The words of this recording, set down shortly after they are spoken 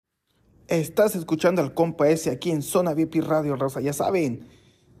Estás escuchando al compa ese aquí en Zona VIP Radio, raza. Ya saben,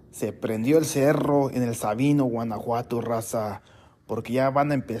 se prendió el cerro en el Sabino, Guanajuato, raza. Porque ya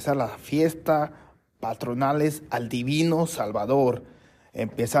van a empezar las fiestas patronales al Divino Salvador.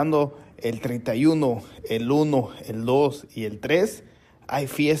 Empezando el 31, el 1, el 2 y el 3. Hay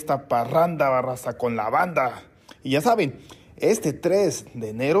fiesta parranda, raza, con la banda. Y ya saben, este 3 de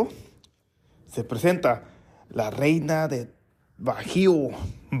enero se presenta la reina de Bajío,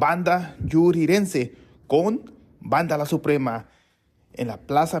 banda yurirense, con Banda La Suprema, en la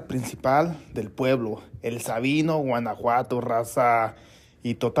plaza principal del pueblo, el Sabino, Guanajuato, raza.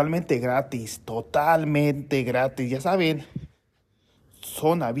 Y totalmente gratis, ya saben.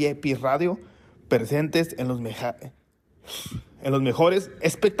 Zona VIP Radio, presentes en los mejores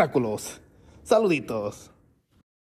espectáculos. Saluditos.